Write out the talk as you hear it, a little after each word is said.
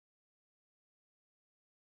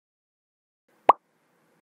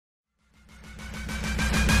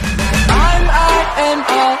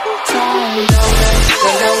Welcome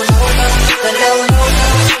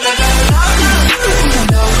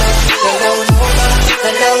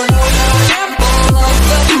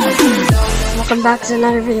back to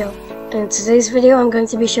another video. In today's video, I'm going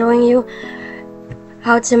to be showing you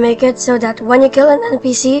how to make it so that when you kill an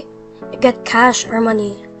NPC, you get cash or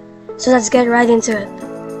money. So let's get right into it.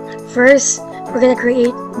 First, we're gonna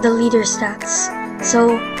create the leader stats.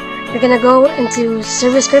 So you're gonna go into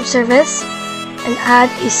server script service and add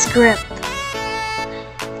a script.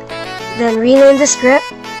 Then rename the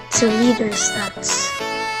script to leader stats.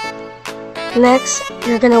 Next,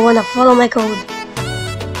 you're gonna wanna follow my code.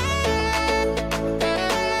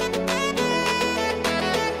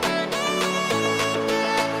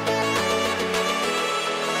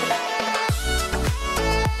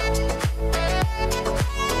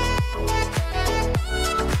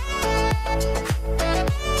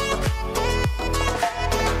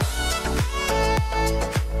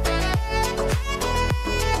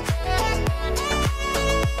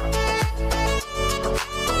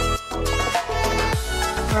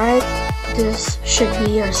 Alright, this should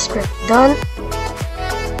be your script done.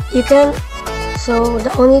 So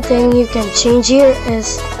the only thing you can change here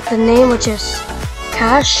is the name, which is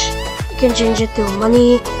cash. You can change it to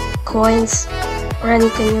money, coins, or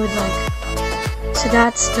anything you would like. So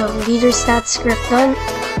that's the leader stats script done.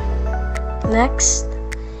 Next,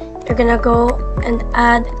 you're gonna go and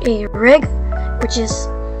add a rig, which is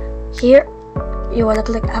here. You wanna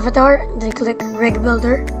click avatar, then click rig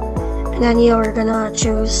builder. And then you're gonna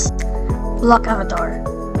choose block avatar.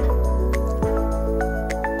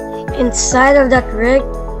 Inside of that rig,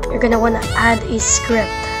 you're gonna wanna add a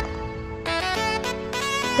script.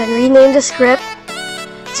 Then rename the script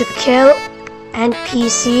to kill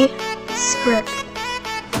NPC script.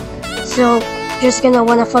 So just gonna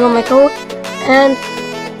wanna follow my code, and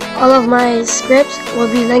all of my scripts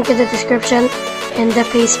will be linked in the description in the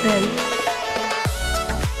paste bin.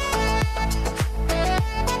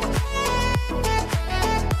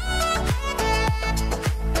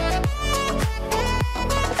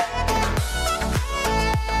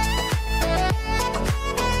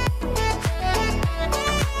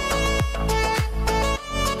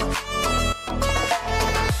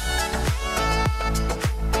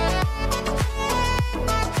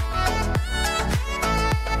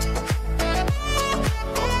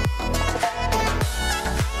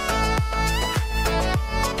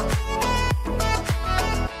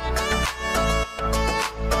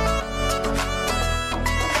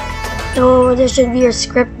 So this should be your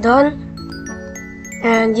script done,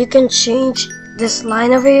 and you can change this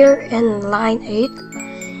line over here in line 8.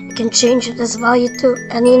 You can change this value to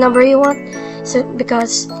any number you want, so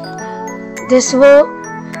because this will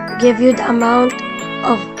give you the amount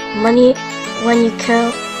of money when you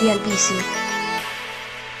kill the NPC.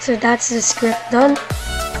 So that's the script done.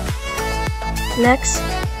 Next,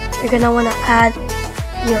 you're gonna wanna add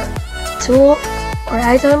your tool or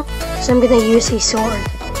item. So I'm gonna use a sword.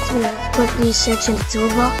 So I'm gonna quickly search in the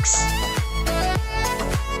toolbox.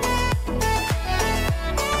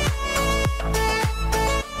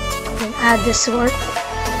 Then add the sword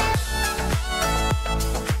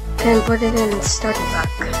and put it in starter pack.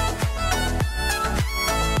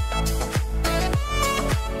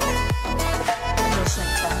 Just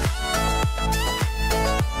like that.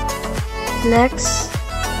 Next,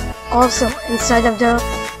 also inside of the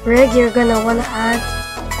rig, you're gonna wanna add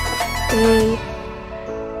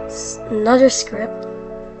another script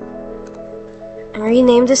and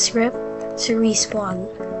rename the script to respawn.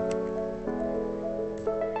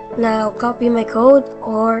 Now copy my code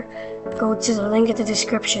or go to the link in the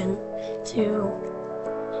description to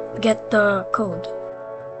get the code.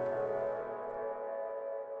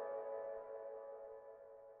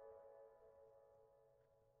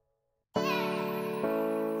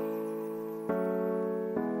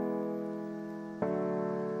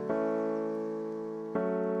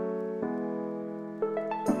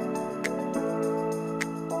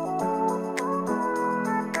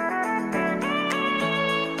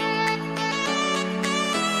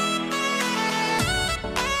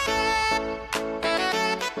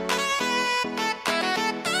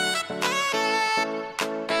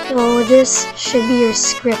 So this should be your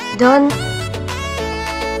script done.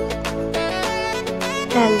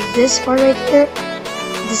 And this part right here,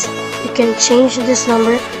 you can change this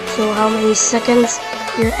number, so how many seconds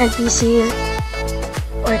your NPC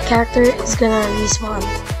or character is gonna respawn.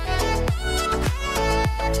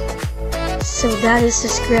 So that is the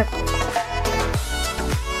script.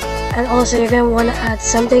 And also you're gonna wanna add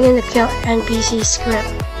something in the kill NPC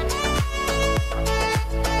script.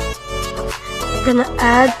 You're gonna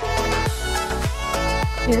add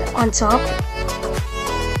here on top,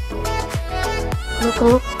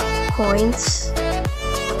 local coins,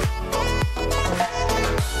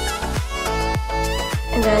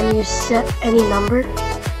 and then you set any number.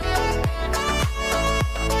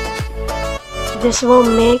 This will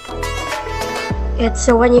make it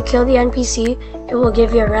so when you kill the NPC, it will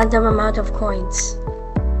give you a random amount of coins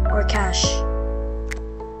or cash.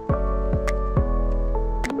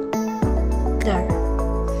 There.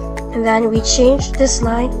 And then we change this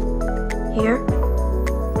line here.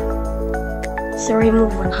 So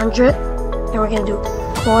remove 100, and we're gonna do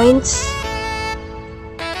coins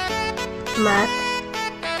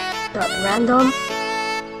mat.random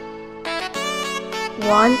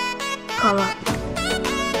 1,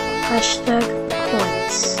 hashtag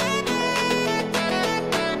coins.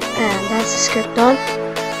 And that's the script done.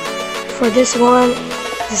 For this one,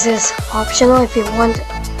 this is optional if you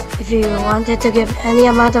wanted to give any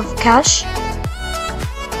amount of cash.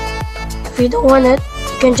 If you don't want it,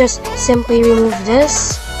 you can just simply remove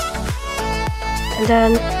this, and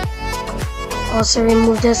then also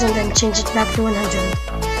remove this and then change it back to 100.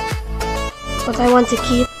 But I want to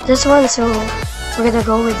keep this one, so we're gonna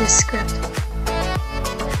go with this script.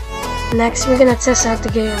 Next, we're gonna test out the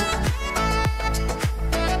game.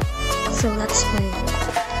 So let's play.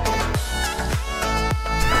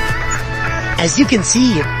 As you can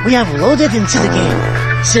see, we have loaded into the game.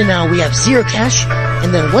 So now we have 0 cash,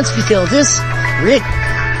 and then once we fill this rig,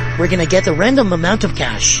 we're gonna get a random amount of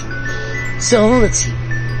cash. So let's see.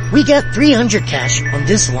 We get 300 cash on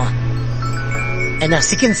this one. And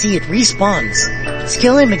as you can see, it respawns. Let's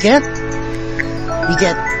kill him again. We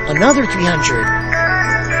get another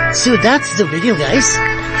 300. So that's the video, guys.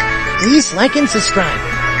 Please like and subscribe.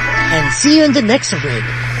 And see you in the next rig.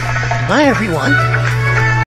 Bye, everyone.